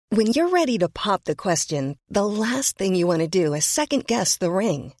When you're ready to pop the question, the last thing you want to do is second-guess the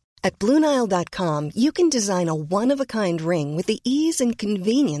ring. At BlueNile.com, you can design a one-of-a-kind ring with the ease and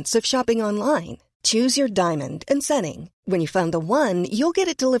convenience of shopping online. Choose your diamond and setting. When you find the one, you'll get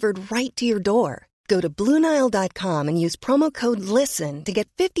it delivered right to your door. Go to BlueNile.com and use promo code LISTEN to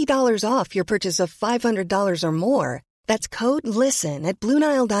get $50 off your purchase of $500 or more. That's code LISTEN at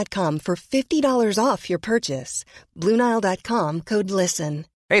BlueNile.com for $50 off your purchase. BlueNile.com, code LISTEN.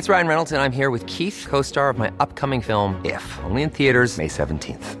 Hey, it's Ryan Reynolds, and I'm here with Keith, co-star of my upcoming film, If, only in theaters May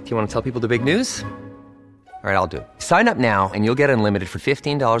 17th. Do you want to tell people the big news? All right, I'll do it. Sign up now and you'll get unlimited for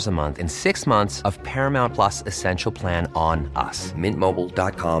 $15 a month and 6 months of Paramount Plus Essential Plan on us.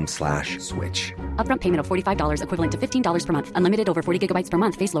 MintMobile.com/switch. Upfront payment of $45 equivalent to $15 per month. Unlimited over 40 gigabytes per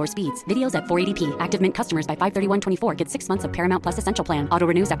month. Face lower speeds. Videos at 480p. Active Mint customers by 531.24 get 6 months of Paramount Plus Essential Plan. Auto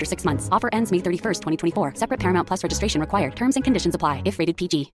renews after 6 months. Offer ends May 31st, 2024. Separate Paramount Plus registration required. Terms and conditions apply if rated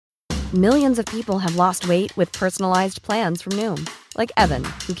PG. Millions of people have lost weight with personalized plans from Noom. Like Evan,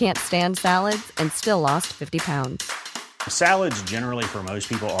 who can't stand salads and still lost 50 pounds. Salads generally for most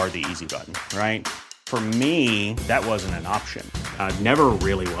people are the easy button, right? For me, that wasn't an option. I never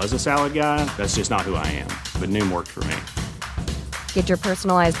really was a salad guy. That's just not who I am. But Noom worked for me. Get your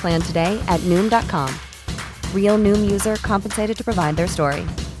personalized plan today at Noom.com. Real Noom user compensated to provide their story.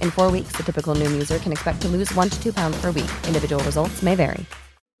 In 4 weeks, the typical Noom user can expect to lose 1 to 2 pounds per week. Individual results may vary.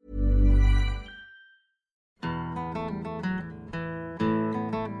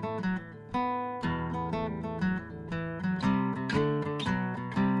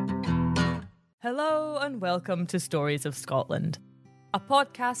 Hello and welcome to Stories of Scotland, a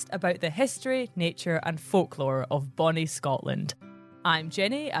podcast about the history, nature and folklore of bonny Scotland. I'm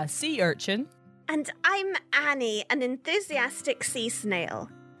Jenny, a sea urchin. And I'm Annie, an enthusiastic sea snail.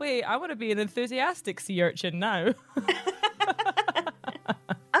 Wait, I want to be an enthusiastic sea urchin now.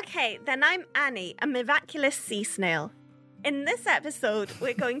 Okay, then I'm Annie, a miraculous sea snail. In this episode,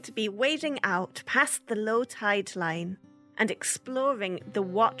 we're going to be wading out past the low tide line and exploring the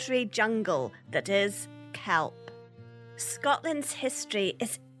watery jungle that is Kelp. Scotland's history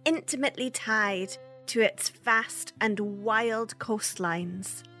is intimately tied to its vast and wild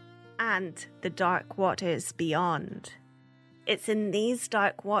coastlines and the dark waters beyond. It's in these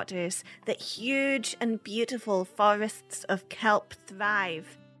dark waters that huge and beautiful forests of kelp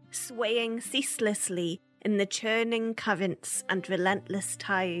thrive, swaying ceaselessly in the churning currents and relentless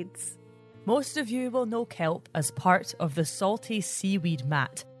tides. Most of you will know kelp as part of the salty seaweed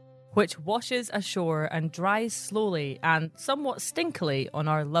mat, which washes ashore and dries slowly and somewhat stinkily on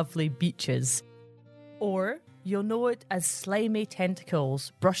our lovely beaches. Or you'll know it as slimy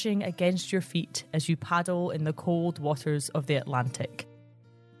tentacles brushing against your feet as you paddle in the cold waters of the Atlantic.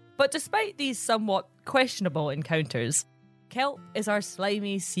 But despite these somewhat questionable encounters, kelp is our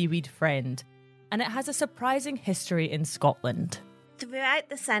slimy seaweed friend, and it has a surprising history in Scotland. Throughout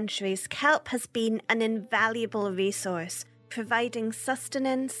the centuries, kelp has been an invaluable resource, providing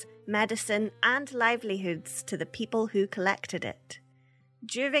sustenance, medicine, and livelihoods to the people who collected it.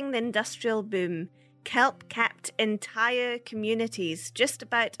 During the industrial boom, kelp kept entire communities just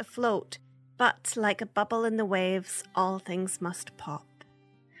about afloat, but like a bubble in the waves, all things must pop.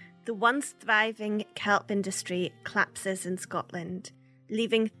 The once thriving kelp industry collapses in Scotland,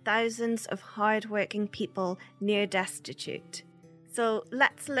 leaving thousands of hard-working people near destitute. So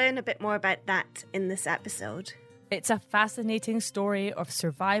let's learn a bit more about that in this episode. It's a fascinating story of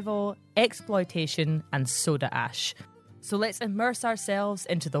survival, exploitation, and soda ash. So let's immerse ourselves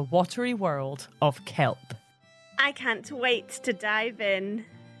into the watery world of kelp. I can't wait to dive in.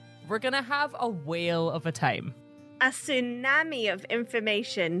 We're gonna have a whale of a time. A tsunami of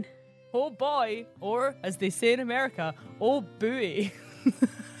information. Oh boy, or as they say in America, oh buoy.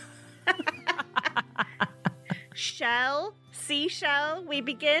 Seashell, we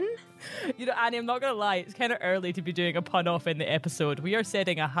begin? You know, Annie, I'm not going to lie, it's kind of early to be doing a pun off in the episode. We are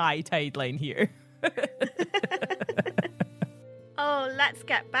setting a high tide line here. Oh, let's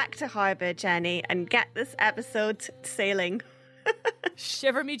get back to harbour, Jenny, and get this episode sailing.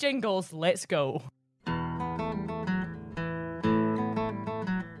 Shiver me jingles, let's go.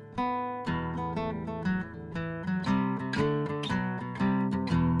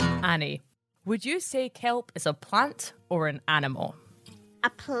 Annie, would you say kelp is a plant or an animal? A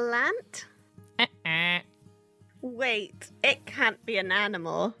plant? Wait, it can't be an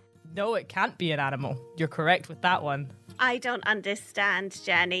animal. No, it can't be an animal. You're correct with that one. I don't understand,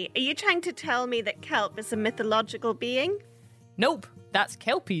 Jenny. Are you trying to tell me that kelp is a mythological being? Nope, that's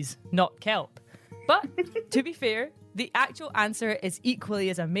kelpies, not kelp. But, to be fair, the actual answer is equally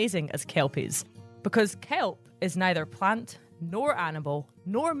as amazing as kelpies, because kelp is neither plant nor animal,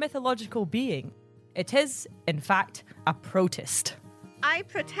 nor mythological being. It is, in fact, a protist. I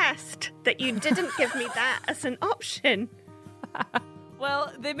protest that you didn't give me that as an option.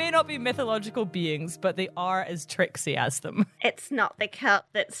 Well, they may not be mythological beings, but they are as tricksy as them. It's not the kelp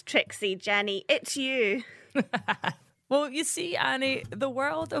that's tricksy, Jenny. It's you. Well, you see, Annie, the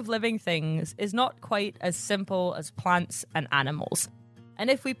world of living things is not quite as simple as plants and animals. And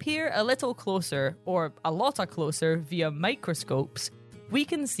if we peer a little closer, or a lot closer via microscopes, we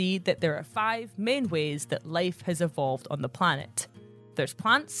can see that there are 5 main ways that life has evolved on the planet. There's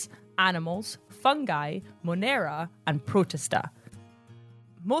plants, animals, fungi, Monera, and Protista.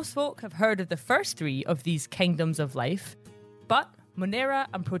 Most folk have heard of the first 3 of these kingdoms of life, but Monera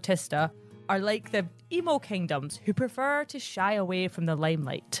and Protista are like the emo kingdoms who prefer to shy away from the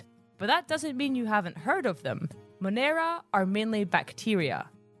limelight. But that doesn't mean you haven't heard of them. Monera are mainly bacteria,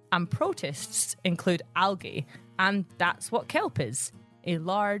 and protists include algae, and that's what kelp is, a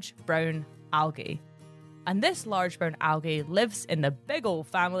large brown algae. And this large brown algae lives in the big old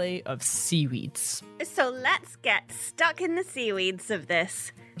family of seaweeds. So let's get stuck in the seaweeds of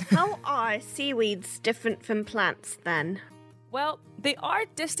this. How are seaweeds different from plants then? Well, they are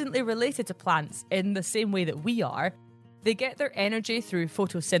distantly related to plants in the same way that we are. They get their energy through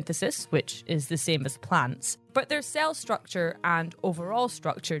photosynthesis, which is the same as plants, but their cell structure and overall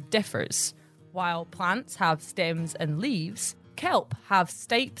structure differs. While plants have stems and leaves, kelp have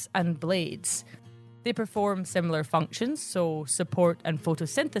stipes and blades. They perform similar functions, so support and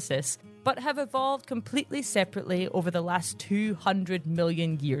photosynthesis, but have evolved completely separately over the last 200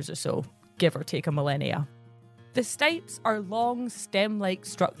 million years or so, give or take a millennia. The stipes are long stem-like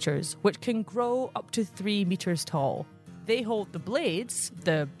structures which can grow up to 3 meters tall. They hold the blades,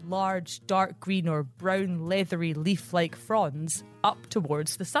 the large dark green or brown leathery leaf-like fronds, up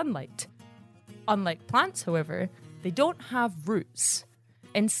towards the sunlight. Unlike plants, however, they don't have roots.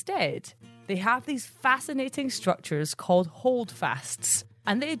 Instead, they have these fascinating structures called holdfasts,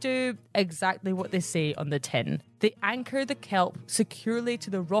 and they do exactly what they say on the tin. They anchor the kelp securely to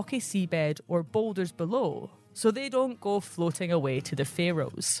the rocky seabed or boulders below, so they don't go floating away to the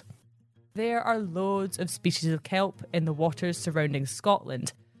Faroes. There are loads of species of kelp in the waters surrounding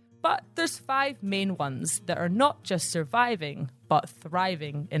Scotland, but there's 5 main ones that are not just surviving, but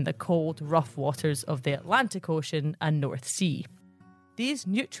thriving in the cold, rough waters of the Atlantic Ocean and North Sea. These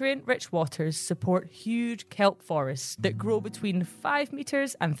nutrient-rich waters support huge kelp forests that grow between 5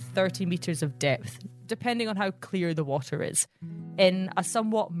 metres and 30 metres of depth, depending on how clear the water is. In a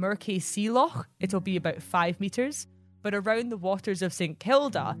somewhat murky sea loch, it'll be about 5 metres, but around the waters of St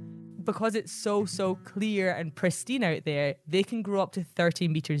Kilda, because it's so clear and pristine out there, they can grow up to 30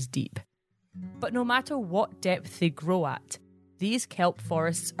 metres deep. But no matter what depth they grow at, these kelp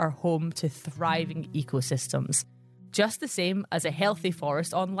forests are home to thriving ecosystems, just the same as a healthy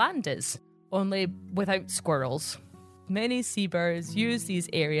forest on land is, only without squirrels. Many seabirds use these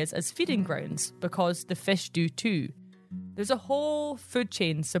areas as feeding grounds because the fish do too. There's a whole food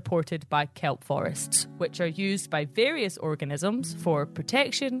chain supported by kelp forests, which are used by various organisms for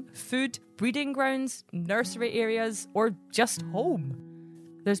protection, food, breeding grounds, nursery areas, or just home.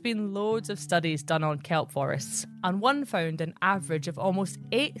 There's been loads of studies done on kelp forests, and one found an average of almost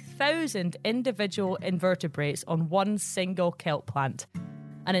 8,000 individual invertebrates on one single kelp plant.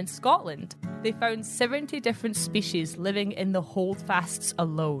 And in Scotland, they found 70 different species living in the holdfasts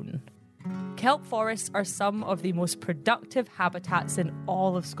alone. Kelp forests are some of the most productive habitats in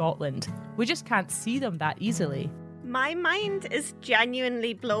all of Scotland. We just can't see them that easily. My mind is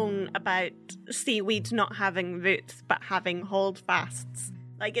genuinely blown about seaweed not having roots but having holdfasts.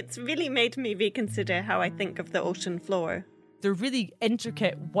 Like, it's really made me reconsider how I think of the ocean floor. They're really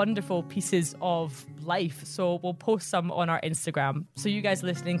intricate, wonderful pieces of life, so we'll post some on our Instagram so you guys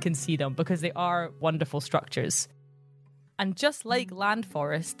listening can see them because they are wonderful structures. And just like land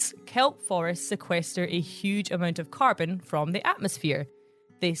forests, kelp forests sequester a huge amount of carbon from the atmosphere.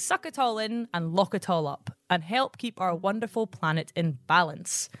 They suck it all in and lock it all up and help keep our wonderful planet in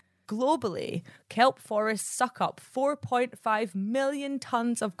balance. Globally, kelp forests suck up 4.5 million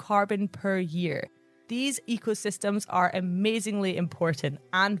tonnes of carbon per year. These ecosystems are amazingly important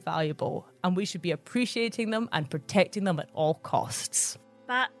and valuable, and we should be appreciating them and protecting them at all costs.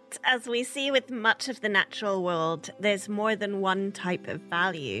 But as we see with much of the natural world, there's more than one type of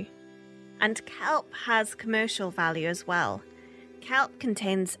value. And kelp has commercial value as well. Kelp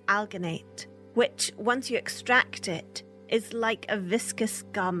contains alginate, which, once you extract it, is like a viscous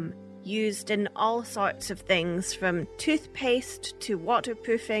gum used in all sorts of things, from toothpaste to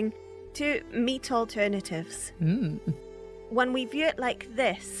waterproofing to meat alternatives. When we view it like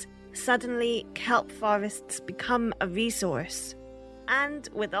this, suddenly kelp forests become a resource. And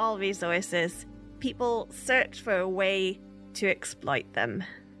with all resources, people search for a way to exploit them.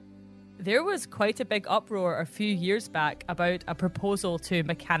 There was quite a big uproar a few years back about a proposal to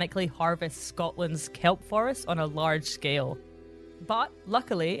mechanically harvest Scotland's kelp forests on a large scale. But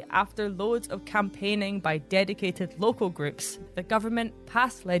luckily, after loads of campaigning by dedicated local groups, the government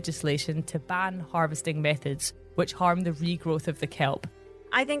passed legislation to ban harvesting methods which harm the regrowth of the kelp.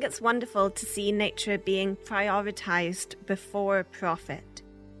 I think it's wonderful to see nature being prioritised before profit.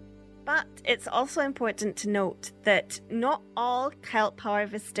 But it's also important to note that not all kelp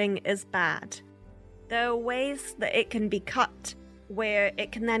harvesting is bad. There are ways that it can be cut where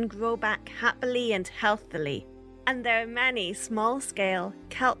it can then grow back happily and healthily. And there are many small-scale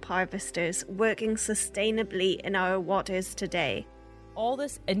kelp harvesters working sustainably in our waters today. All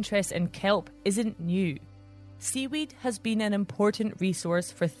this interest in kelp isn't new. Seaweed has been an important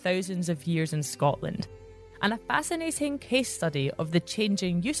resource for thousands of years in Scotland. And a fascinating case study of the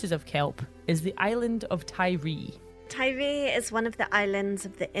changing uses of kelp is the island of Tiree. Tiree is one of the islands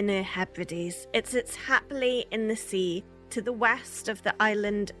of the Inner Hebrides. It sits happily in the sea to the west of the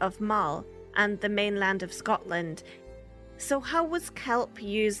island of Mull and the mainland of Scotland. So how was kelp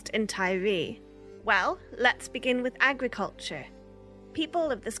used in Tiree? Well, let's begin with agriculture. People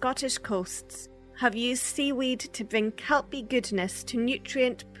of the Scottish coasts have used seaweed to bring kelpy goodness to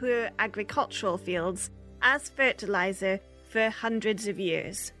nutrient-poor agricultural fields as fertiliser for hundreds of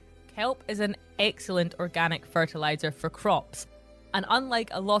years. Kelp is an excellent organic fertiliser for crops, and unlike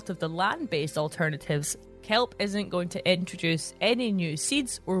a lot of the land-based alternatives, kelp isn't going to introduce any new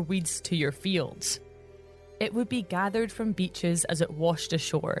seeds or weeds to your fields. It would be gathered from beaches as it washed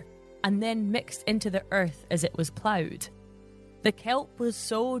ashore, and then mixed into the earth as it was ploughed. The kelp was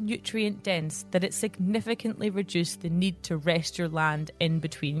so nutrient-dense that it significantly reduced the need to rest your land in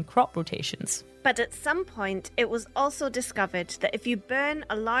between crop rotations. But at some point, it was also discovered that if you burn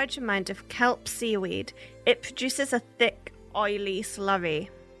a large amount of kelp seaweed, it produces a thick, oily slurry.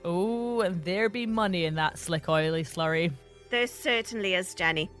 Oh, and there be money in that slick, oily slurry. There certainly is,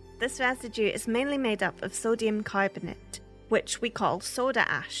 Jenny. This residue is mainly made up of sodium carbonate, which we call soda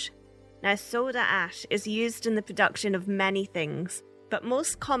ash. Now, soda ash is used in the production of many things, but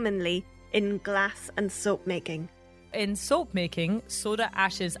most commonly in glass and soap making. In soap making, soda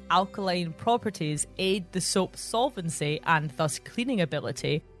ash's alkaline properties aid the soap's solvency and thus cleaning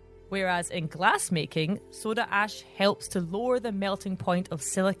ability, whereas in glass making, soda ash helps to lower the melting point of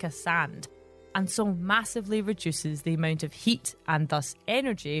silica sand, and so massively reduces the amount of heat and thus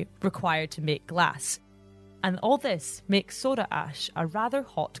energy required to make glass. And all this makes soda ash a rather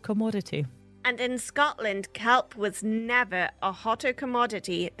hot commodity. And in Scotland, kelp was never a hotter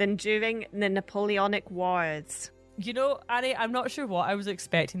commodity than during the Napoleonic Wars. You know, Annie, I'm not sure what I was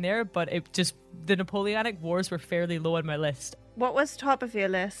expecting there, but the Napoleonic Wars were fairly low on my list. What was top of your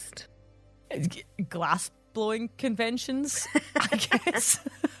list? Glass-blowing conventions, I guess.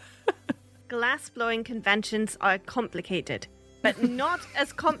 Glass-blowing conventions are complicated, but not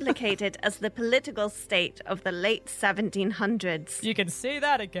as complicated as the political state of the late 1700s. You can say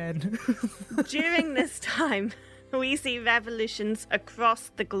that again. During this time, we see revolutions across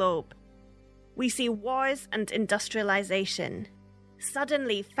the globe. We see wars and industrialization.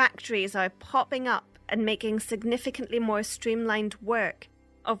 Suddenly, factories are popping up and making significantly more streamlined work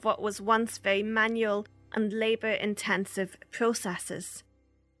of what was once very manual and labour-intensive processes.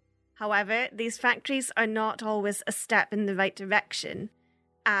 However, these factories are not always a step in the right direction,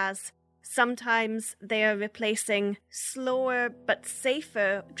 as sometimes they are replacing slower but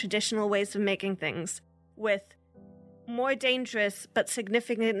safer traditional ways of making things with more dangerous but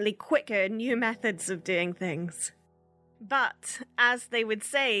significantly quicker new methods of doing things. But, as they would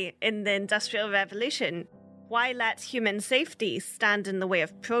say in the Industrial Revolution, why let human safety stand in the way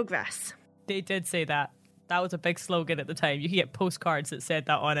of progress? They did say that. That was a big slogan at the time. You could get postcards that said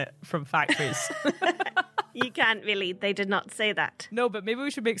that on it from factories. You can't really. They did not say that. No, but maybe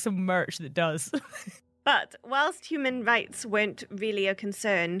we should make some merch that does. But whilst human rights weren't really a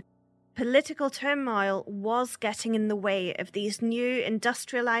concern, political turmoil was getting in the way of these new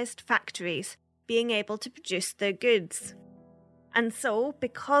industrialised factories being able to produce their goods. And so,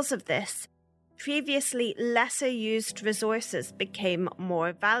 because of this, previously lesser used resources became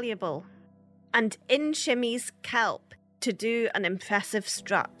more valuable. And in shimmies kelp to do an impressive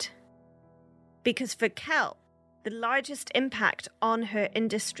strut. Because for kelp, the largest impact on her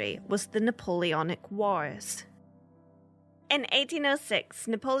industry was the Napoleonic Wars. In 1806,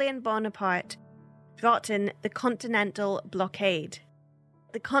 Napoleon Bonaparte brought in the Continental Blockade.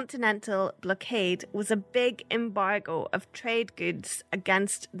 the Continental Blockade was a big embargo of trade goods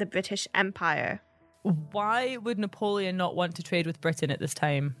against the British Empire. Why would Napoleon not want to trade with Britain at this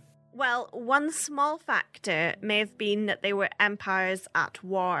time? Well, one small factor may have been that they were empires at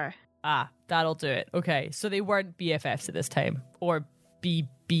war. Ah, that'll do it. Okay, so they weren't BFFs at this time. Or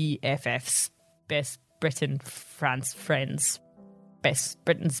BBFFs. Best Britain, France, friends.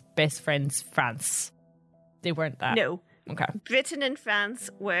 Britain's best friends, France. They weren't that. No. Okay. Britain and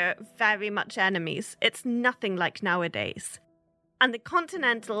France were very much enemies. It's nothing like nowadays. And the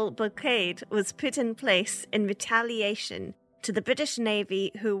Continental Blockade was put in place in retaliation to the British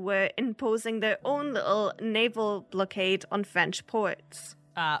Navy, who were imposing their own little naval blockade on French ports.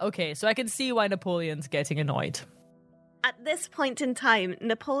 Okay, so I can see why Napoleon's getting annoyed. At this point in time,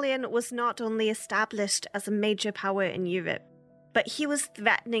 Napoleon was not only established as a major power in Europe, but he was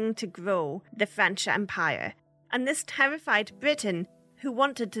threatening to grow the French Empire, and this terrified Britain, who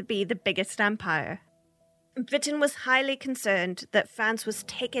wanted to be the biggest empire. Britain was highly concerned that France was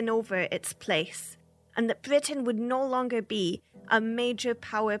taking over its place, and that Britain would no longer be a major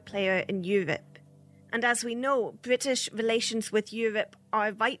power player in Europe. And as we know, British relations with Europe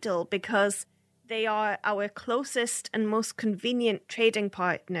are vital because they are our closest and most convenient trading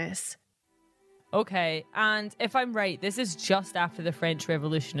partners. Okay, and if I'm right, this is just after the French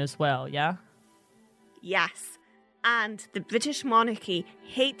Revolution as well, yeah? Yes, and the British monarchy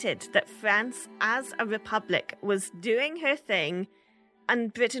hated that France, as a republic, was doing her thing,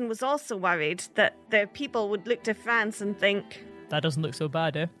 and Britain was also worried that their people would look to France and think, that doesn't look so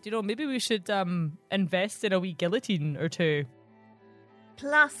bad, eh? Do you know, maybe we should invest in a wee guillotine or two.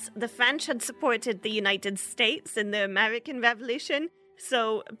 Plus, the French had supported the United States in the American Revolution,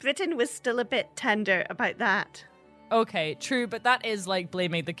 so Britain was still a bit tender about that. Okay, true, but that is like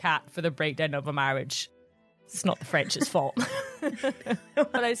blaming the cat for the breakdown of a marriage. It's not the French's fault.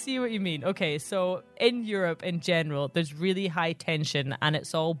 But I see what you mean. Okay, so in Europe in general, there's really high tension and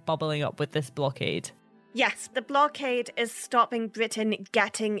it's all bubbling up with this blockade. Yes, the blockade is stopping Britain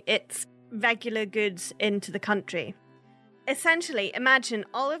getting its regular goods into the country. Essentially, imagine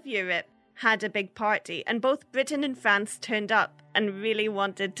all of Europe had a big party and both Britain and France turned up and really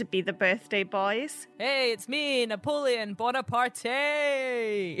wanted to be the birthday boys. Hey, it's me, Napoleon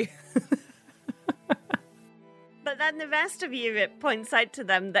Bonaparte! But then the rest of Europe points out to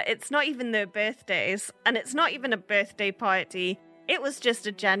them that it's not even their birthdays, and it's not even a birthday party, it was just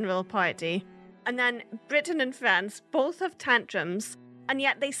a general party. And then Britain and France both have tantrums, and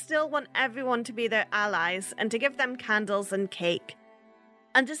yet they still want everyone to be their allies and to give them candles and cake.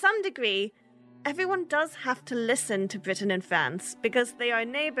 And to some degree, everyone does have to listen to Britain and France, because they are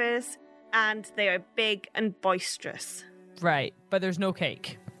neighbours, and they are big and boisterous. Right, but there's no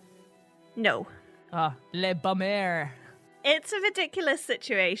cake. No. Le bummer. It's a ridiculous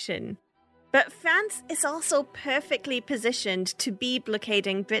situation. But France is also perfectly positioned to be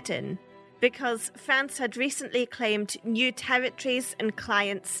blockading Britain, because France had recently claimed new territories and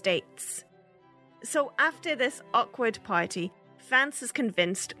client states. So after this awkward party, France is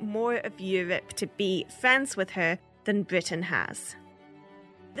convinced more of Europe to be friends with her than Britain has.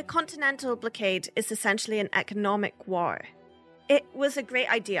 The Continental Blockade is essentially an economic war. It was a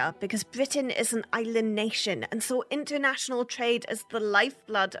great idea because Britain is an island nation, and so international trade is the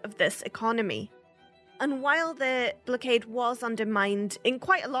lifeblood of this economy. And while the blockade was undermined in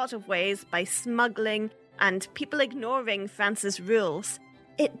quite a lot of ways by smuggling and people ignoring France's rules,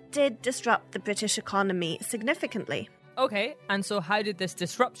 it did disrupt the British economy significantly. Okay, and so how did this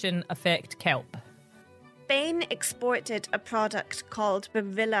disruption affect kelp? Spain exported a product called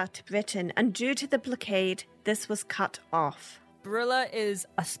barilla to Britain, and due to the blockade, this was cut off. Barilla is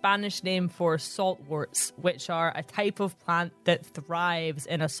a Spanish name for saltworts, which are a type of plant that thrives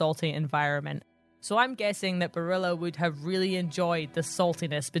in a salty environment. So I'm guessing that Barilla would have really enjoyed the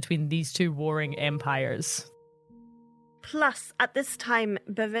saltiness between these two warring empires. Plus, at this time,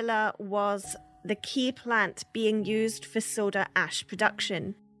 barilla was the key plant being used for soda ash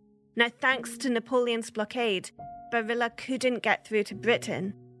production. Now, thanks to Napoleon's blockade, barilla couldn't get through to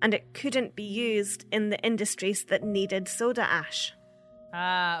Britain, and it couldn't be used in the industries that needed soda ash.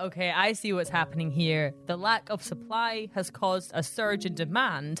 Okay, I see what's happening here. The lack of supply has caused a surge in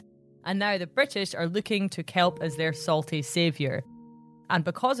demand, and now the British are looking to kelp as their salty saviour. And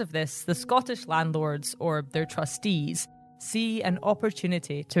because of this, the Scottish landlords, or their trustees, see an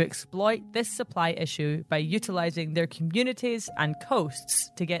opportunity to exploit this supply issue by utilising their communities and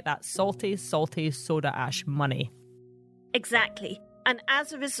coasts to get that salty soda ash money. Exactly. And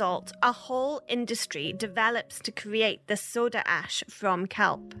as a result, a whole industry develops to create the soda ash from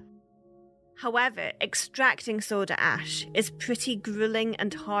kelp. However, extracting soda ash is pretty grueling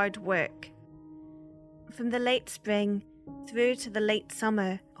and hard work. From the late spring through to the late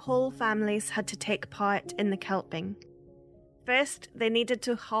summer, whole families had to take part in the kelping. First, they needed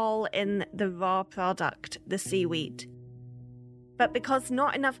to haul in the raw product, the seaweed. But because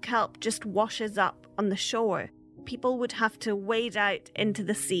not enough kelp just washes up on the shore, people would have to wade out into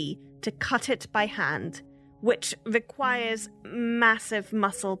the sea to cut it by hand, which requires massive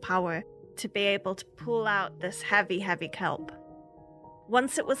muscle power to be able to pull out this heavy, heavy kelp.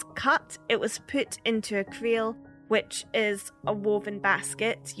 Once it was cut, it was put into a creel, which is a woven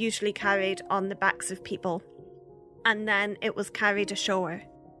basket usually carried on the backs of people, and then it was carried ashore.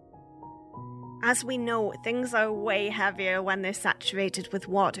 As we know, things are way heavier when they're saturated with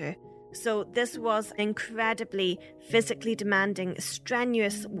water, so this was incredibly physically demanding,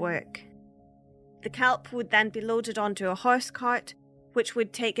 strenuous work. The kelp would then be loaded onto a horse cart, which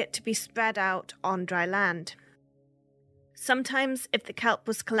would take it to be spread out on dry land. Sometimes, if the kelp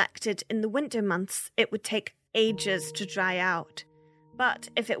was collected in the winter months, it would take ages to dry out. But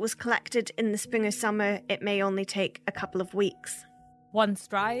if it was collected in the spring or summer, it may only take a couple of weeks. Once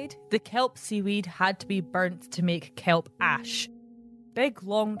dried, the kelp seaweed had to be burnt to make kelp ash. Big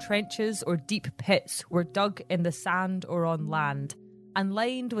long trenches or deep pits were dug in the sand or on land and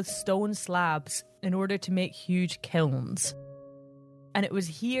lined with stone slabs in order to make huge kilns. And it was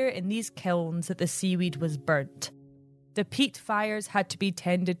here in these kilns that the seaweed was burnt. The peat fires had to be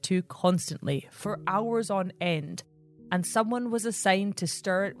tended to constantly, for hours on end, and someone was assigned to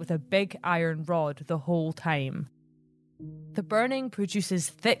stir it with a big iron rod the whole time. The burning produces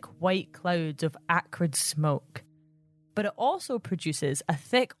thick white clouds of acrid smoke, but it also produces a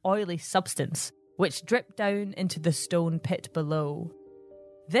thick oily substance which dripped down into the stone pit below.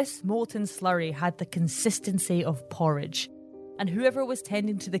 This molten slurry had the consistency of porridge, and whoever was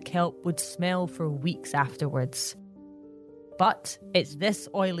tending to the kelp would smell for weeks afterwards. But it's this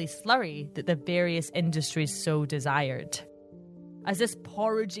oily slurry that the various industries so desired. As this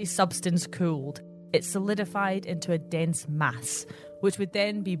porridgey substance cooled, it solidified into a dense mass, which would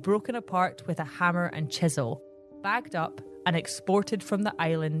then be broken apart with a hammer and chisel, bagged up and exported from the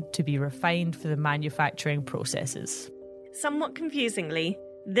island to be refined for the manufacturing processes. Somewhat confusingly,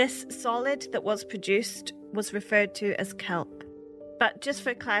 this solid that was produced was referred to as kelp. But just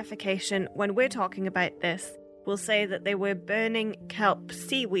for clarification, when we're talking about this, we'll say that they were burning kelp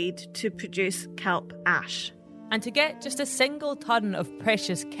seaweed to produce kelp ash. And to get just a single ton of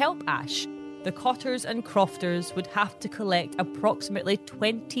precious kelp ash, the cotters and crofters would have to collect approximately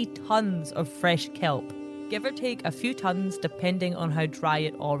 20 tons of fresh kelp, give or take a few tons depending on how dry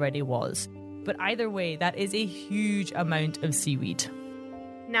it already was. But either way, that is a huge amount of seaweed.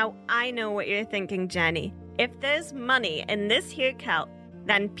 Now, I know what you're thinking, Jenny. If there's money in this here kelp,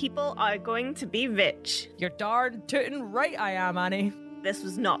 then people are going to be rich. You're darn tootin' right I am, Annie. This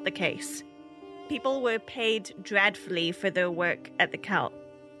was not the case. People were paid dreadfully for their work at the kelp,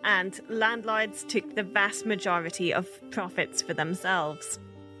 and landlords took the vast majority of profits for themselves.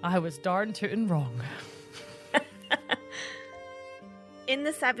 I was darn tootin' wrong. In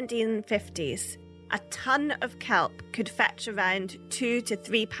the 1750s, a ton of kelp could fetch around £2 to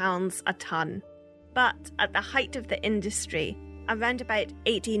 £3 a ton. But at the height of the industry, around about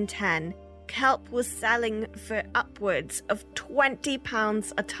 1810, kelp was selling for upwards of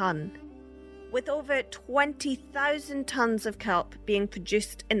 £20 a ton, with over 20,000 tons of kelp being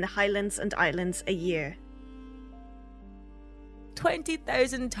produced in the Highlands and Islands a year.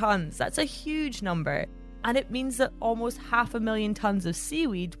 20,000 tons, that's a huge number. And it means that almost 500,000 tons of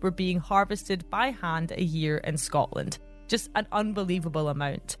seaweed were being harvested by hand a year in Scotland. Just an unbelievable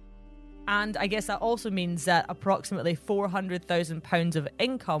amount. And I guess that also means that approximately £400,000 of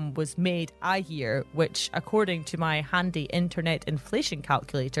income was made a year, which, according to my handy internet inflation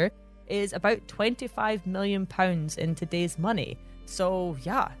calculator, is about £25 million in today's money. So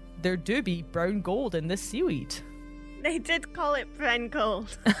yeah, there do be brown gold in this seaweed. They did call it brown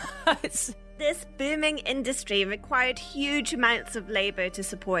gold. This booming industry required huge amounts of labour to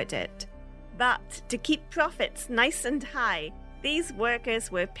support it. But to keep profits nice and high, these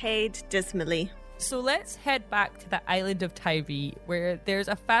workers were paid dismally. So let's head back to the island of Tiree, where there's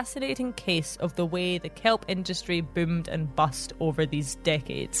a fascinating case of the way the kelp industry boomed and bust over these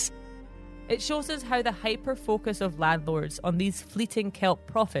decades. It shows us how the hyper-focus of landlords on these fleeting kelp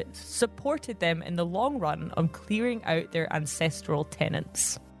profits supported them in the long run on clearing out their ancestral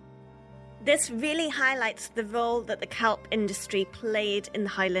tenants. This really highlights the role that the kelp industry played in the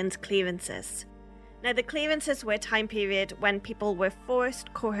Highland clearances. Now, the clearances were a time period when people were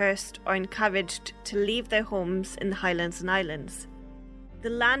forced, coerced, or encouraged to leave their homes in the Highlands and Islands. the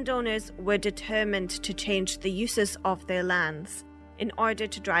landowners were determined to change the uses of their lands in order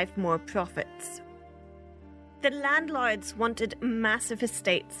to drive more profits. The landlords wanted massive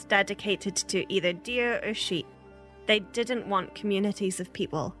estates dedicated to either deer or sheep. They didn't want communities of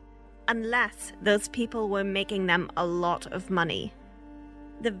people, unless those people were making them a lot of money.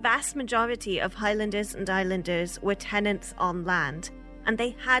 The vast majority of Highlanders and Islanders were tenants on land, and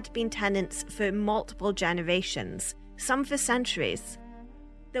they had been tenants for multiple generations, some for centuries.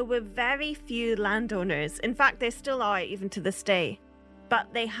 There were very few landowners, in fact there still are even to this day,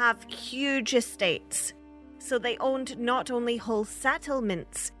 but they have huge estates. So they owned not only whole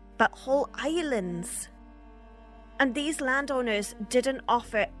settlements, but whole islands. And these landowners didn't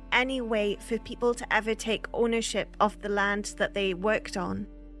offer any way for people to ever take ownership of the land that they worked on.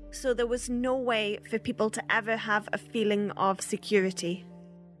 So there was no way for people to ever have a feeling of security.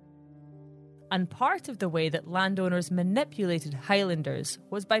 And part of the way that landowners manipulated Highlanders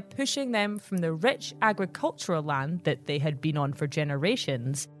was by pushing them from the rich agricultural land that they had been on for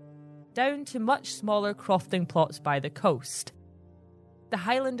generations down to much smaller crofting plots by the coast. The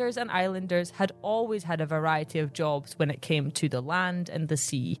Highlanders and Islanders had always had a variety of jobs when it came to the land and the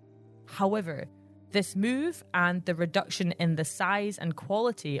sea. However, this move and the reduction in the size and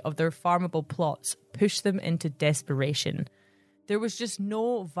quality of their farmable plots pushed them into desperation. There was just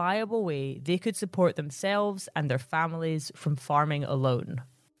no viable way they could support themselves and their families from farming alone.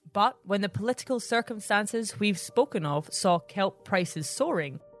 But when the political circumstances we've spoken of saw kelp prices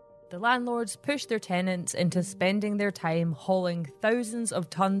soaring, the landlords pushed their tenants into spending their time hauling thousands of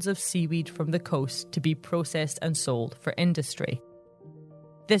tons of seaweed from the coast to be processed and sold for industry.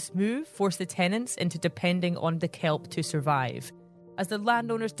 This move forced the tenants into depending on the kelp to survive, as the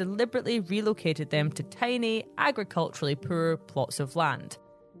landowners deliberately relocated them to tiny, agriculturally poor plots of land.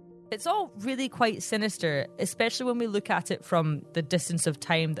 It's all really quite sinister, especially when we look at it from the distance of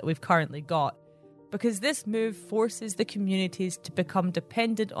time that we've currently got, because this move forces the communities to become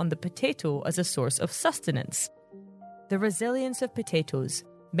dependent on the potato as a source of sustenance. The resilience of potatoes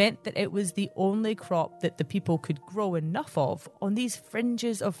meant that it was the only crop that the people could grow enough of on these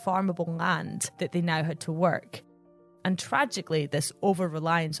fringes of farmable land that they now had to work. And tragically, this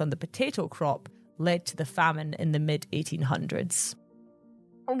over-reliance on the potato crop led to the famine in the mid-1800s.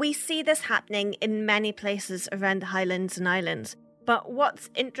 We see this happening in many places around the Highlands and Islands. But what's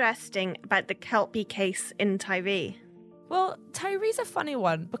interesting about the Kelpie case in Tiree? Well, Tiree's a funny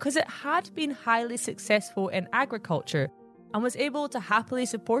one because it had been highly successful in agriculture and was able to happily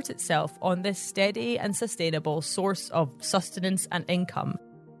support itself on this steady and sustainable source of sustenance and income.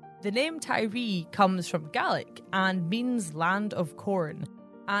 The name Tiree comes from Gaelic and means land of corn,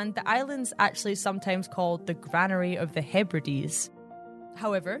 and the island's actually sometimes called the Granary of the Hebrides.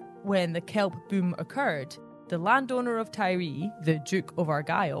 However, when the kelp boom occurred, the landowner of Tiree, the Duke of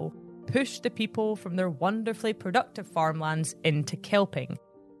Argyll, pushed the people from their wonderfully productive farmlands into kelping.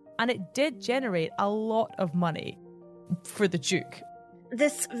 And it did generate a lot of money for the Duke.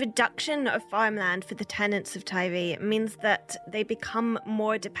 This reduction of farmland for the tenants of Tiree means that they become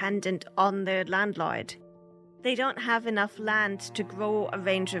more dependent on their landlord. They don't have enough land to grow a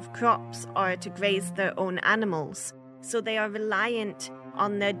range of crops or to graze their own animals, so they are reliant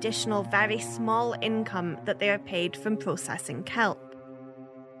on the additional very small income that they are paid from processing kelp.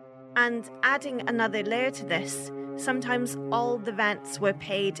 And adding another layer to this, sometimes all the rents were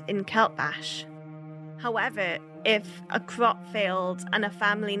paid in kelp ash. However, if a crop failed and a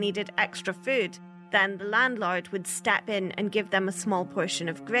family needed extra food, then the landlord would step in and give them a small portion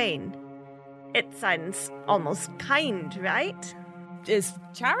of grain. It sounds almost kind, right? It's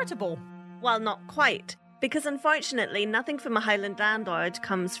charitable. Well, not quite, because unfortunately nothing from a Highland landlord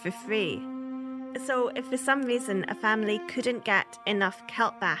comes for free. So if for some reason a family couldn't get enough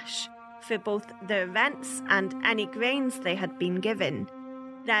kelp ash for both their rents and any grains they had been given,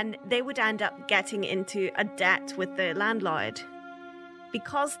 then they would end up getting into a debt with their landlord.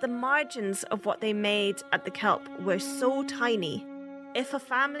 Because the margins of what they made at the kelp were so tiny, if a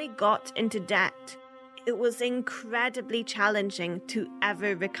family got into debt, it was incredibly challenging to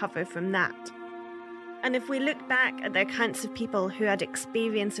ever recover from that. And if we look back at the accounts of people who had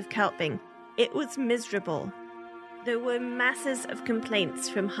experience of kelping, it was miserable. There were masses of complaints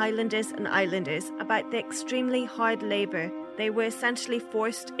from Highlanders and Islanders about the extremely hard labour they were essentially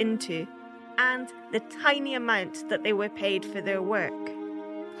forced into, and the tiny amount that they were paid for their work.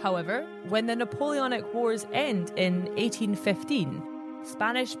 However, when the Napoleonic Wars end in 1815,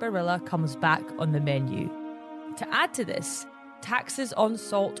 Spanish barilla comes back on the menu. To add to this, taxes on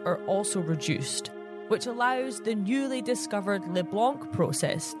salt are also reduced, which allows the newly discovered Le Blanc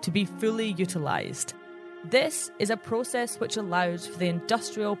process to be fully utilised. This is a process which allows for the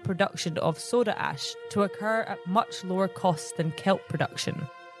industrial production of soda ash to occur at much lower costs than kelp production.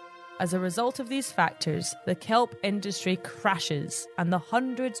 As a result of these factors, the kelp industry crashes and the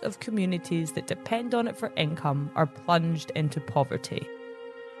hundreds of communities that depend on it for income are plunged into poverty.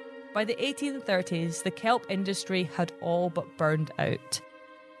 By the 1830s, the kelp industry had all but burned out.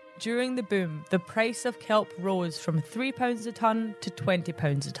 During the boom, the price of kelp rose from £3 a tonne to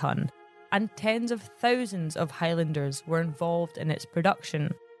 £20 a tonne, and tens of thousands of Highlanders were involved in its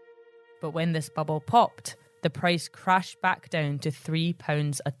production. But when this bubble popped, the price crashed back down to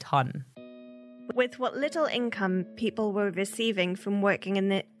 £3 a tonne. With what little income people were receiving from working in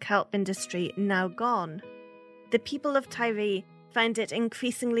the kelp industry now gone, the people of Tiree found it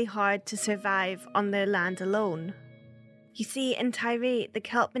increasingly hard to survive on their land alone. You see, in Tiree, the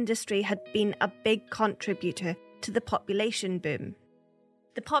kelp industry had been a big contributor to the population boom.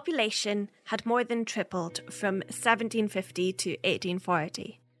 The population had more than tripled from 1750 to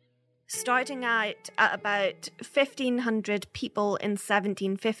 1840. Starting out at about 1,500 people in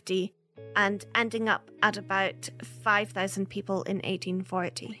 1750 and ending up at about 5,000 people in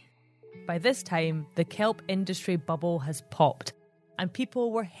 1840. By this time, the kelp industry bubble has popped, and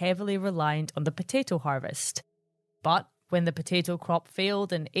people were heavily reliant on the potato harvest. But when the potato crop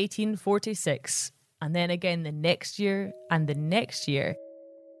failed in 1846, and then again the next year and the next year,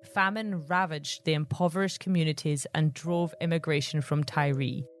 famine ravaged the impoverished communities and drove immigration from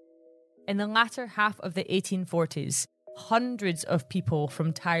Tiree. In the latter half of the 1840s, hundreds of people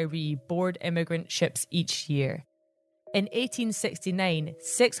from Tiree board immigrant ships each year. In 1869,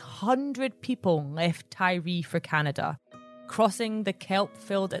 600 people left Tiree for Canada, crossing the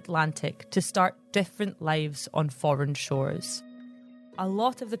kelp-filled Atlantic to start different lives on foreign shores. A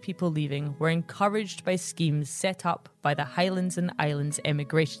lot of the people leaving were encouraged by schemes set up by the Highlands and Islands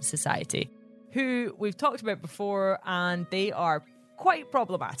Immigration Society, who we've talked about before, and they are quite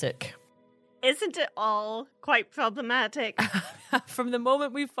problematic. Isn't it all quite problematic? From the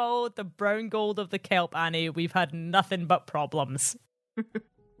moment we followed the brown gold of the kelp, Annie, we've had nothing but problems.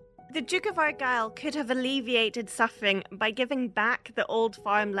 The Duke of Argyll could have alleviated suffering by giving back the old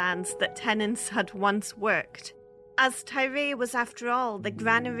farmlands that tenants had once worked. As Tiree was, after all, the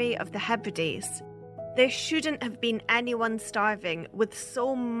granary of the Hebrides, there shouldn't have been anyone starving with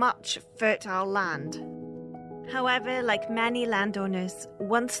so much fertile land. However, like many landowners,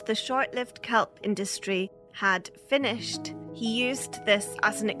 once the short-lived kelp industry had finished, he used this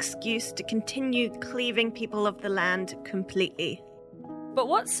as an excuse to continue clearing people of the land completely. But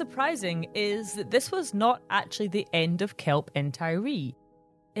what's surprising is that this was not actually the end of kelp in Tiree.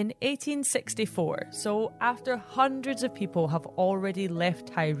 In 1864, so after hundreds of people have already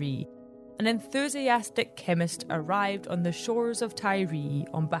left Tiree, an enthusiastic chemist arrived on the shores of Tiree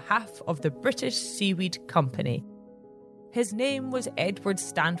on behalf of the British Seaweed Company. His name was Edward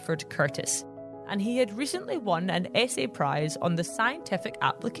Stanford Curtis, and he had recently won an essay prize on the scientific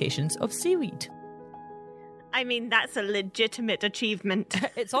applications of seaweed. I mean, that's a legitimate achievement.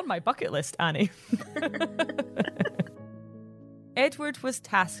 It's on my bucket list, Annie. Edward was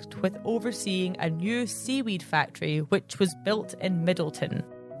tasked with overseeing a new seaweed factory which was built in Middleton,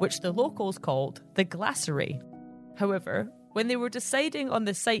 which the locals called the Glacier. However, when they were deciding on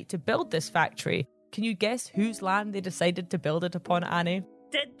the site to build this factory, can you guess whose land they decided to build it upon, Annie?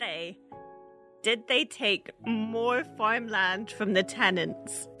 Did they? Did they take more farmland from the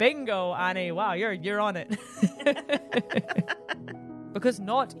tenants? Bingo, Annie. Wow, you're on it. Because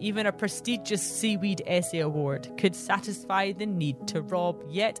not even a prestigious Seaweed Essay Award could satisfy the need to rob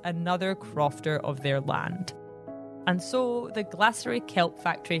yet another crofter of their land. And so the Glacier Kelp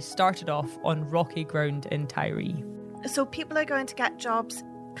Factory started off on rocky ground in Tiree. So people are going to get jobs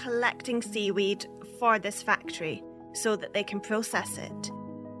collecting seaweed for this factory so that they can process it.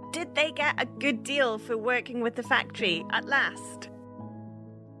 Did they get a good deal for working with the factory at last?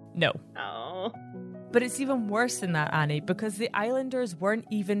 No. Oh. But it's even worse than that, Annie, because the islanders weren't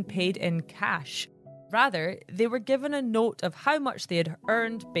even paid in cash. Rather, they were given a note of how much they had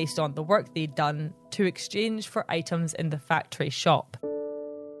earned based on the work they'd done to exchange for items in the factory shop.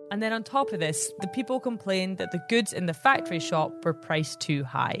 And then on top of this, the people complained that the goods in the factory shop were priced too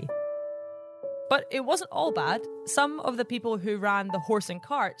high. But it wasn't all bad. Some of the people who ran the horse and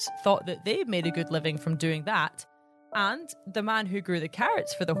carts thought that they made a good living from doing that. And the man who grew the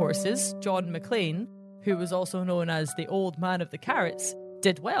carrots for the horses, John McLean, who was also known as the Old Man of the Carrots,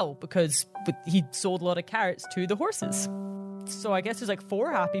 did well because he sold a lot of carrots to the horses. So I guess there's like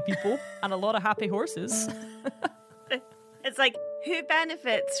 4 happy people and a lot of happy horses. It's like Who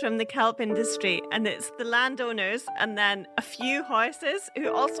benefits from the kelp industry? And it's the landowners and then a few horses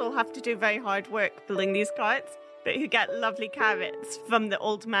who also have to do very hard work pulling these carts, but who get lovely carrots from the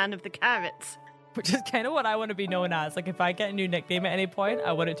old man of the carrots. Which is kind of what I want to be known as. Like, if I get a new nickname at any point,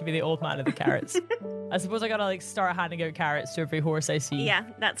 I want it to be the old man of the carrots. I suppose I gotta, like, start handing out carrots to every horse I see. Yeah,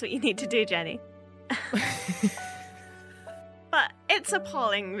 that's what you need to do, Jenny. But it's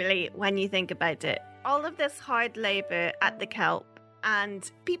appalling, really, when you think about it. All of this hard labour at the kelp,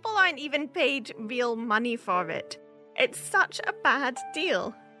 and people aren't even paid real money for it. It's such a bad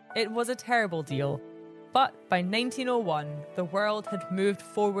deal. It was a terrible deal. But by 1901, the world had moved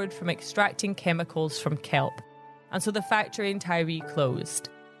forward from extracting chemicals from kelp, and so the factory in Tiree closed.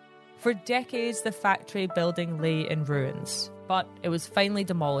 For decades, the factory building lay in ruins, but it was finally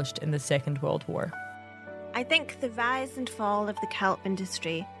demolished in the Second World War. I think the rise and fall of the kelp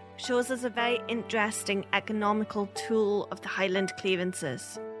industry shows us a very interesting economical tool of the Highland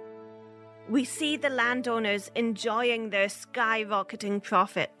clearances. We see the landowners enjoying their skyrocketing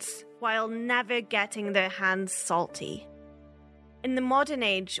profits while never getting their hands salty. In the modern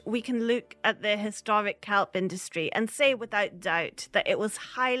age, we can look at the historic kelp industry and say without doubt that it was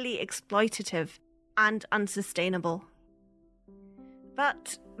highly exploitative and unsustainable.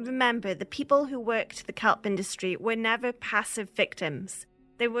 But remember, the people who worked the kelp industry were never passive victims.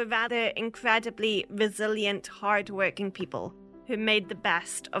 They were rather incredibly resilient, hard-working people who made the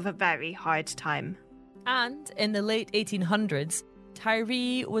best of a very hard time. And in the late 1800s,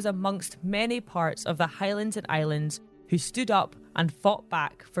 Tiree was amongst many parts of the Highlands and Islands who stood up and fought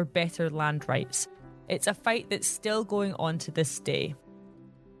back for better land rights. It's a fight that's still going on to this day.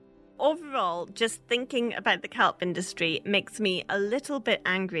 Overall, just thinking about the kelp industry makes me a little bit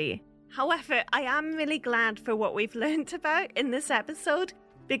angry. However, I am really glad for what we've learned about in this episode,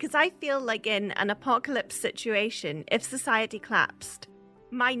 because I feel like in an apocalypse situation, if society collapsed,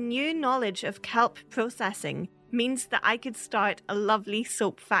 my new knowledge of kelp processing means that I could start a lovely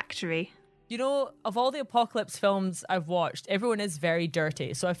soap factory. You know, of all the apocalypse films I've watched, everyone is very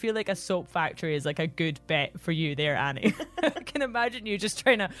dirty. So I feel like a soap factory is like a good bet for you there, Annie. I can imagine you just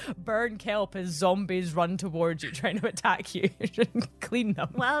trying to burn kelp as zombies run towards you, trying to attack you. Clean them.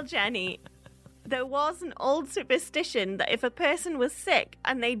 Well, Jenny, there was an old superstition that if a person was sick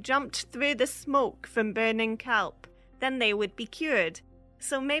and they jumped through the smoke from burning kelp, then they would be cured.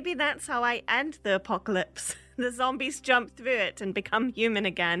 So maybe that's how I end the apocalypse. The zombies jump through it and become human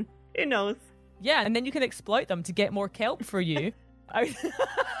again. Who knows? Yeah, and then you can exploit them to get more kelp for you. And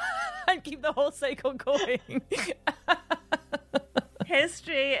keep the whole cycle going.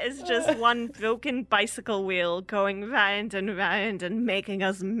 History is just one broken bicycle wheel going round and round and making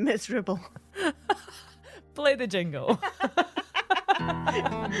us miserable. Play the jingle.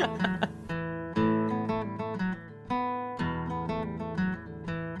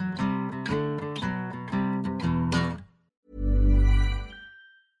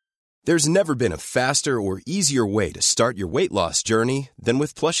 There's never been a faster or easier way to start your weight loss journey than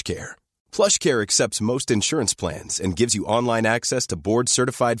with PlushCare. PlushCare accepts most insurance plans and gives you online access to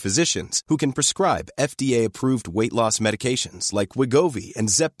board-certified physicians who can prescribe FDA-approved weight loss medications like Wegovy and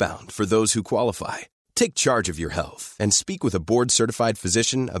Zepbound for those who qualify. Take charge of your health and speak with a board-certified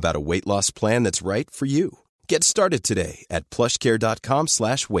physician about a weight loss plan that's right for you. Get started today at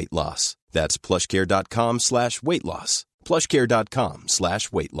plushcare.com/weight loss. That's plushcare.com/weight loss.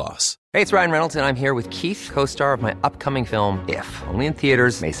 plushcare.com/weight loss. Hey, it's Ryan Reynolds, and I'm here with Keith, co-star of my upcoming film, If, only in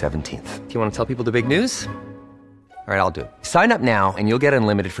theaters May 17th. Do you want to tell people the big news? All right, I'll do it. Sign up now and you'll get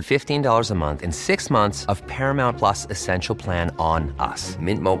unlimited for $15 a month and 6 months of Paramount Plus Essential Plan on us.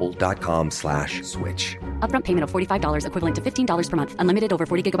 Mintmobile.com/switch. Upfront payment of $45 equivalent to $15 per month. Unlimited over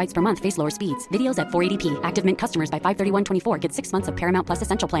 40 gigabytes per month. Face lower speeds. Videos at 480p. Active Mint customers by 531.24 get 6 months of Paramount Plus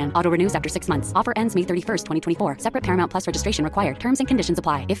Essential Plan. Auto renews after 6 months. Offer ends May 31st, 2024. Separate Paramount Plus registration required. Terms and conditions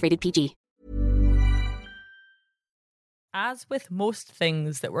apply if rated PG. As with most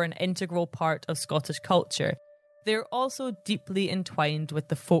things that were an integral part of Scottish culture, they're also deeply entwined with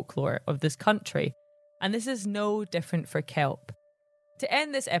the folklore of this country. And this is no different for kelp. To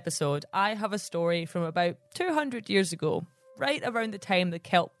end this episode, I have a story from about 200 years ago, right around the time the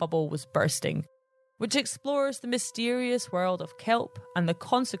kelp bubble was bursting, which explores the mysterious world of kelp and the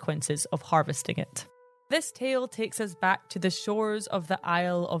consequences of harvesting it. This tale takes us back to the shores of the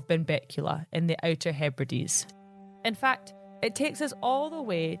Isle of Benbecula in the Outer Hebrides. In fact, it takes us all the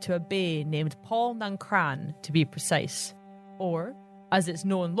way to a bay named Paul nan Cran, to be precise, or, as it's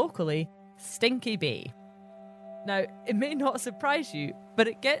known locally, Stinky Bay. Now, it may not surprise you, but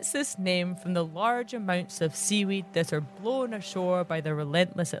it gets this name from the large amounts of seaweed that are blown ashore by the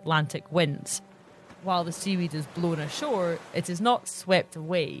relentless Atlantic winds. while the seaweed is blown ashore, it is not swept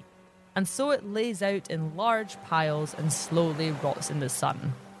away, and so it lays out in large piles and slowly rots in the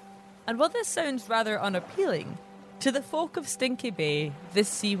sun. And while this sounds rather unappealing, to the folk of Stinky Bay, this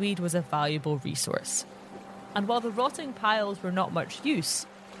seaweed was a valuable resource. And while the rotting piles were not much use,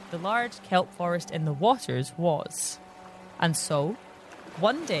 the large kelp forest in the waters was. And so,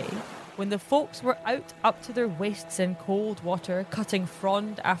 one day, when the folks were out up to their waists in cold water cutting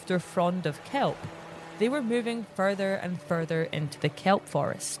frond after frond of kelp, they were moving further and further into the kelp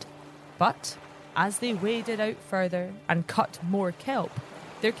forest. But, as they waded out further and cut more kelp,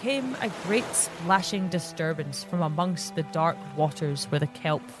 there came a great splashing disturbance from amongst the dark waters where the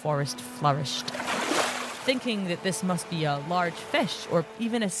kelp forest flourished. Thinking that this must be a large fish or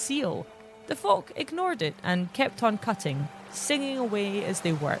even a seal, the folk ignored it and kept on cutting, singing away as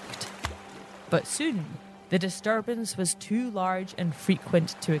they worked. But soon, the disturbance was too large and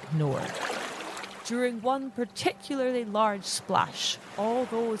frequent to ignore. During one particularly large splash, all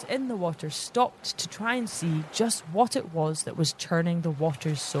those in the water stopped to try and see just what it was that was churning the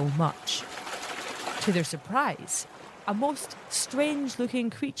waters so much. To their surprise, a most strange-looking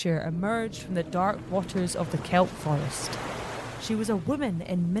creature emerged from the dark waters of the kelp forest. She was a woman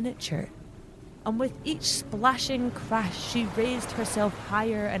in miniature, and with each splashing crash she raised herself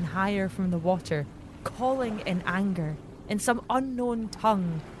higher and higher from the water, calling in anger, in some unknown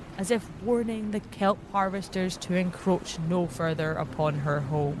tongue, as if warning the kelp harvesters to encroach no further upon her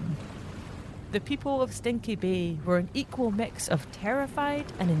home. The people of Stinky Bay were an equal mix of terrified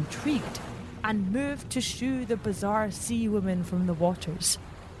and intrigued, and moved to shoo the bizarre sea woman from the waters.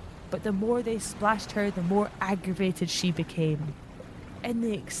 But the more they splashed her, the more aggravated she became. In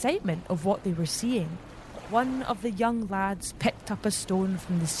the excitement of what they were seeing, one of the young lads picked up a stone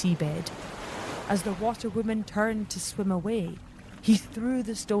from the seabed. As the water woman turned to swim away, he threw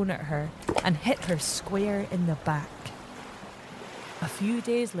the stone at her and hit her square in the back. A few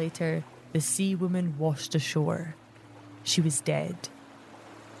days later, the sea woman washed ashore. She was dead.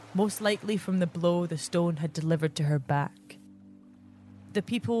 Most likely from the blow the stone had delivered to her back. The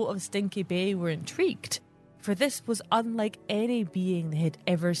people of Stinky Bay were intrigued, for this was unlike any being they had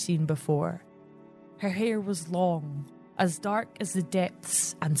ever seen before. Her hair was long, as dark as the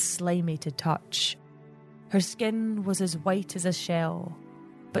depths and slimy to touch. Her skin was as white as a shell,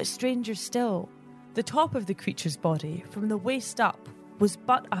 but stranger still, the top of the creature's body, from the waist up, was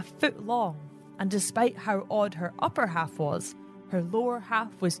but a foot long, and despite how odd her upper half was, her lower half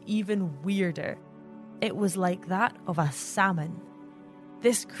was even weirder. It was like that of a salmon.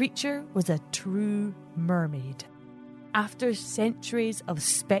 This creature was a true mermaid. After centuries of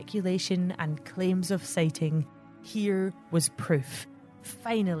speculation and claims of sighting, here was proof,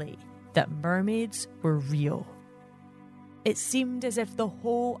 finally, that mermaids were real. It seemed as if the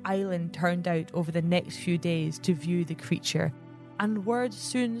whole island turned out over the next few days to view the creature, and word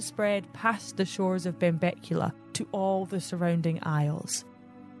soon spread past the shores of Benbecula to all the surrounding isles.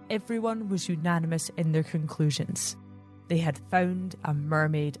 Everyone was unanimous in their conclusions. They had found a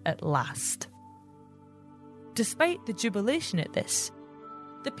mermaid at last. Despite the jubilation at this,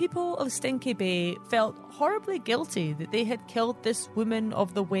 the people of Stinky Bay felt horribly guilty that they had killed this woman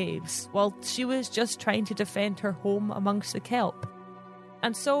of the waves while she was just trying to defend her home amongst the kelp.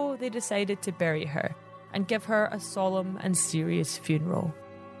 And so they decided to bury her and give her a solemn and serious funeral.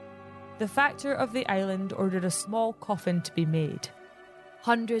 The factor of the island ordered a small coffin to be made.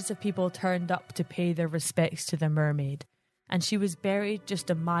 Hundreds of people turned up to pay their respects to the mermaid, and she was buried just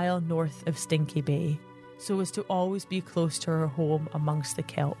a mile north of Stinky Bay, so as to always be close to her home amongst the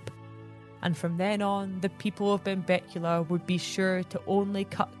kelp. And from then on, the people of Benbecula would be sure to only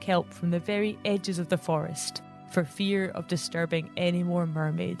cut kelp from the very edges of the forest, for fear of disturbing any more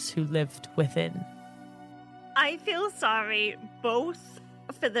mermaids who lived within. I feel sorry both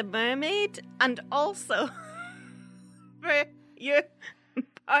for the mermaid and also for your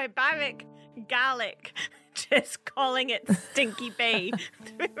barbaric Gallic just calling it Stinky Bay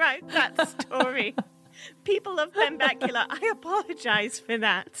throughout that story. People of Benbecula, I apologise for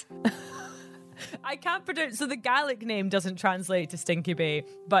that. I can't pronounce, so the Gaelic name doesn't translate to Stinky Bay,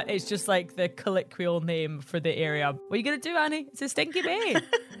 but it's just like the colloquial name for the area. What are you going to do, Annie? It's a Stinky Bay.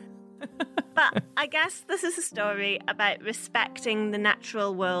 But I guess this is a story about respecting the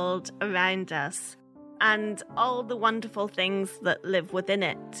natural world around us and all the wonderful things that live within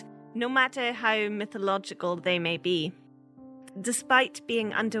it, no matter how mythological they may be. Despite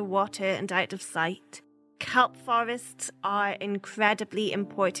being underwater and out of sight, kelp forests are incredibly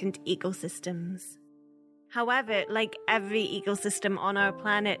important ecosystems. However, like every ecosystem on our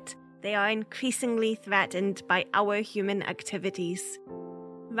planet, they are increasingly threatened by our human activities.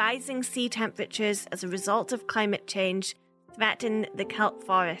 rising sea temperatures as a result of climate change threaten the kelp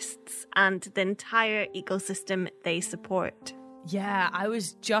forests and the entire ecosystem they support. Yeah, I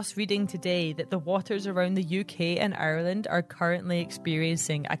was just reading today that the waters around the UK and Ireland are currently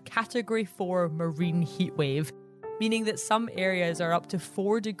experiencing a Category 4 marine heatwave, meaning that some areas are up to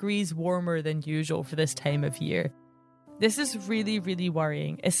 4 degrees warmer than usual for this time of year. This is really, really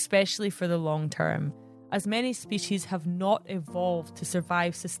worrying, especially for the long term, as many species have not evolved to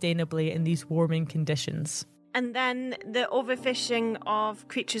survive sustainably in these warming conditions. And then the overfishing of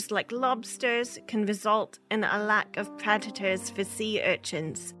creatures like lobsters can result in a lack of predators for sea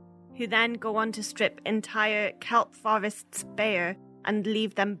urchins, who then go on to strip entire kelp forests bare and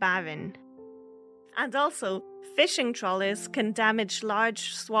leave them barren. And also, fishing trawlers can damage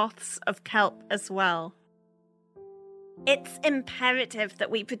large swaths of kelp as well. It's imperative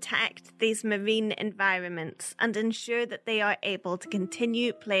that we protect these marine environments and ensure that they are able to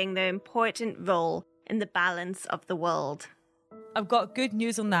continue playing their important role in the balance of the world. I've got good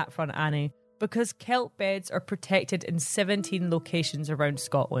news on that front, Annie, because kelp beds are protected in 17 locations around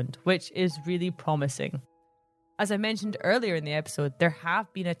Scotland, which is really promising. As I mentioned earlier in the episode, there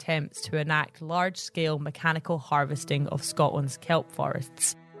have been attempts to enact large-scale mechanical harvesting of Scotland's kelp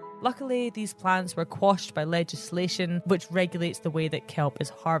forests. Luckily, these plans were quashed by legislation which regulates the way that kelp is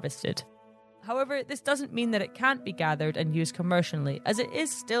harvested. However, this doesn't mean that it can't be gathered and used commercially, as it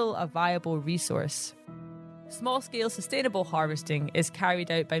is still a viable resource. Small-scale sustainable harvesting is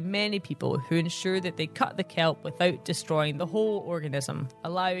carried out by many people who ensure that they cut the kelp without destroying the whole organism,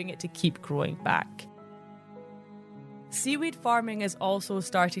 allowing it to keep growing back. Seaweed farming is also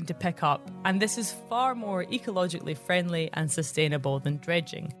starting to pick up, and this is far more ecologically friendly and sustainable than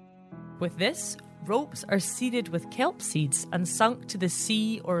dredging. With this, ropes are seeded with kelp seeds and sunk to the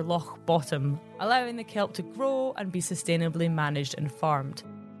sea or loch bottom, allowing the kelp to grow and be sustainably managed and farmed.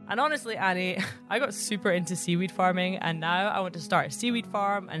 And honestly, Annie, I got super into seaweed farming, and now I want to start a seaweed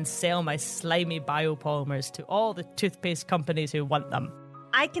farm and sell my slimy biopolymers to all the toothpaste companies who want them.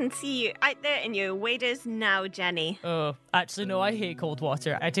 I can see you out there in your waders now, Jenny. Oh, actually, no, I hate cold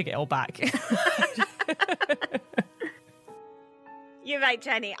water. I take it all back. You're right,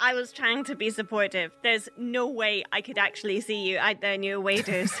 Jenny. I was trying to be supportive. There's no way I could actually see you out there in your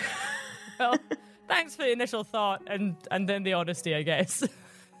waders. Well, thanks for the initial thought and then the honesty, I guess.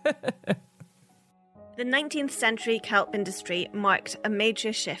 The 19th century kelp industry marked a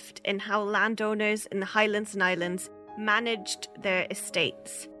major shift in how landowners in the Highlands and Islands managed their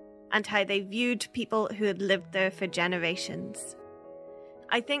estates and how they viewed people who had lived there for generations.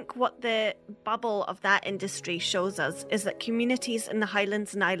 I think what the bubble of that industry shows us is that communities in the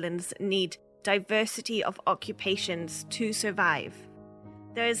Highlands and Islands need diversity of occupations to survive.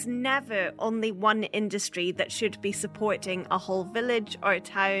 There is never only one industry that should be supporting a whole village or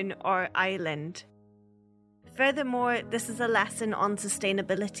town or island. Furthermore, this is a lesson on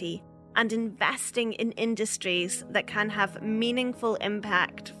sustainability and investing in industries that can have meaningful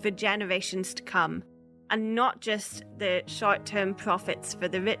impact for generations to come, and not just the short-term profits for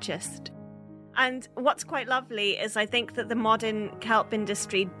the richest. And what's quite lovely is I think that the modern kelp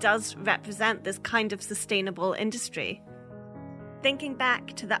industry does represent this kind of sustainable industry. Thinking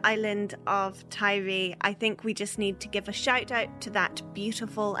back to the island of Tiree, I think we just need to give a shout out to that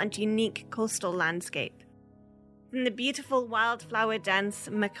beautiful and unique coastal landscape. From the beautiful wildflower-dense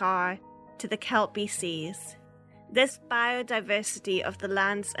Macar to the kelpy seas, this biodiversity of the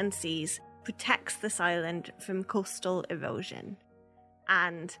lands and seas protects this island from coastal erosion.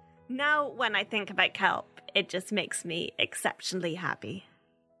 And now when I think about kelp, it just makes me exceptionally happy.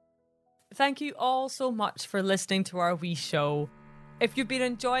 Thank you all so much for listening to our wee show. If you've been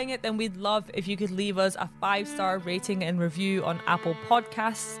enjoying it, then we'd love if you could leave us a 5-star rating and review on Apple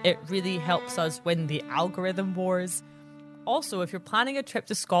Podcasts. It really helps us win the algorithm wars. Also, if you're planning a trip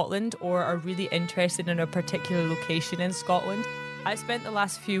to Scotland or are really interested in a particular location in Scotland, I spent the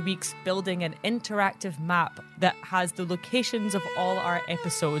last few weeks building an interactive map that has the locations of all our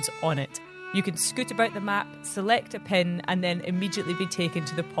episodes on it. You can scoot about the map, select a pin, and then immediately be taken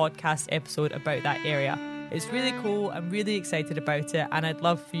to the podcast episode about that area. It's really cool, I'm really excited about it, and I'd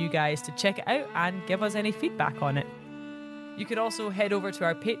love for you guys to check it out and give us any feedback on it. You can also head over to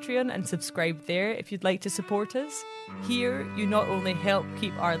our Patreon and subscribe there if you'd like to support us. Here, you not only help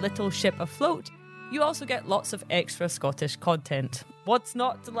keep our little ship afloat, you also get lots of extra Scottish content. What's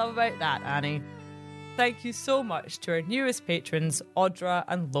not to love about that, Annie? Thank you so much to our newest patrons, Audra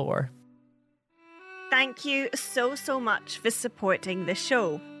and Lore. Thank you so much for supporting the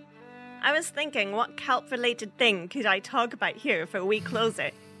show. I was thinking, what kelp-related thing could I talk about here for a wee closer?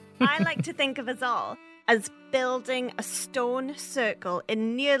 I like to think of us all as building a stone circle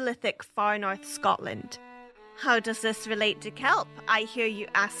in Neolithic far north Scotland. How does this relate to kelp, I hear you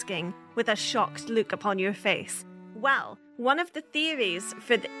asking, with a shocked look upon your face? Well, one of the theories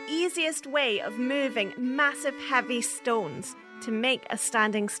for the easiest way of moving massive heavy stones to make a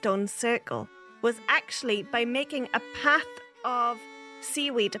standing stone circle was actually by making a path of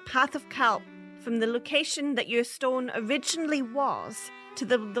seaweed, a path of kelp, from the location that your stone originally was to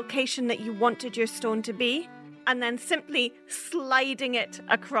the location that you wanted your stone to be, and then simply sliding it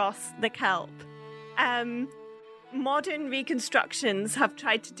across the kelp. Modern reconstructions have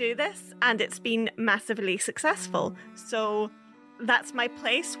tried to do this, and it's been massively successful. So that's my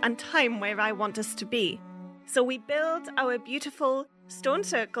place and time where I want us to be. So we build our beautiful stone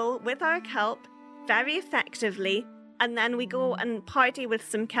circle with our kelp very effectively, and then we go and party with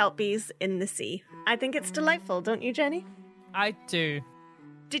some kelpies in the sea. I think it's delightful, don't you, Jenny? I do.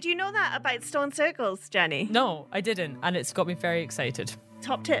 Did you know that about stone circles, Jenny? No, I didn't, and it's got me very excited.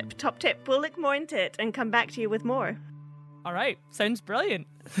 Top tip, top tip. We'll look more into it and come back to you with more. All right, sounds brilliant.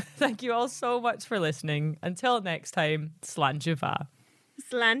 Thank you all so much for listening. Until next time, Slanjava.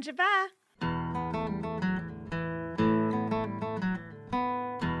 Slanjava.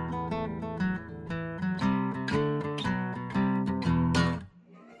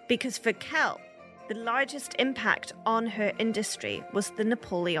 Because for kelp, the largest impact on her industry was the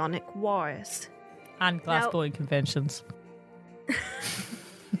Napoleonic Wars. And glassblowing conventions.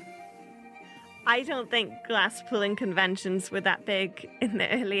 I don't think glass pulling conventions were that big in the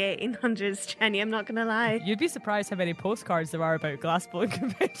early 1800s, Jenny, I'm not going to lie. You'd be surprised how many postcards there are about glass blowing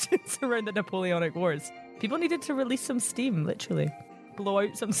conventions around the Napoleonic Wars. People needed to release some steam, literally. Blow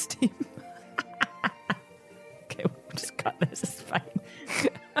out some steam. Okay, we'll just cut this, it's fine.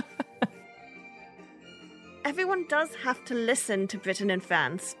 Everyone does have to listen to Britain and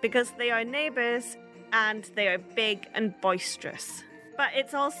France because they are neighbours and they are big and boisterous. But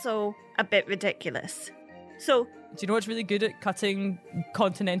it's also a bit ridiculous. So, do you know what's really good at cutting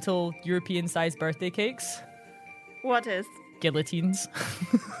continental European-sized birthday cakes? What is? Guillotines.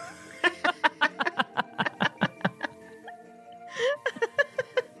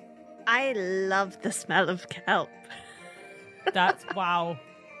 I love the smell of kelp. That's wow.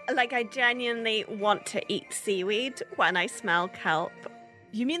 Like, I genuinely want to eat seaweed when I smell kelp.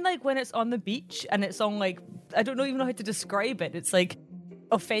 You mean like when it's on the beach and it's on like, I don't even know how to describe it. It's like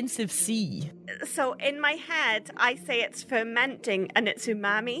offensive sea. So in my head, I say it's fermenting and it's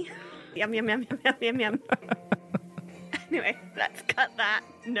umami. Yum, yum, yum, yum, yum, yum, yum. Anyway, let's cut that.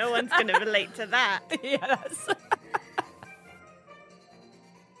 No one's going to relate to that. Yeah, that's...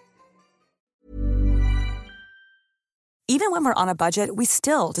 Even when we're on a budget, we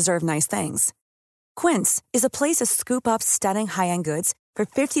still deserve nice things. Quince is a place to scoop up stunning high-end goods for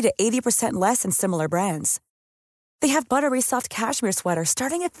 50 to 80% less than similar brands. They have buttery soft cashmere sweaters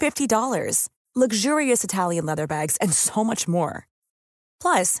starting at $50, luxurious Italian leather bags, and so much more.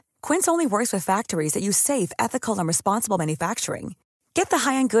 Plus, Quince only works with factories that use safe, ethical, and responsible manufacturing. Get the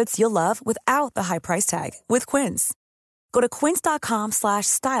high-end goods you'll love without the high price tag with Quince. Go to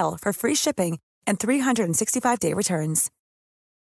quince.com/style for free shipping and 365-day returns.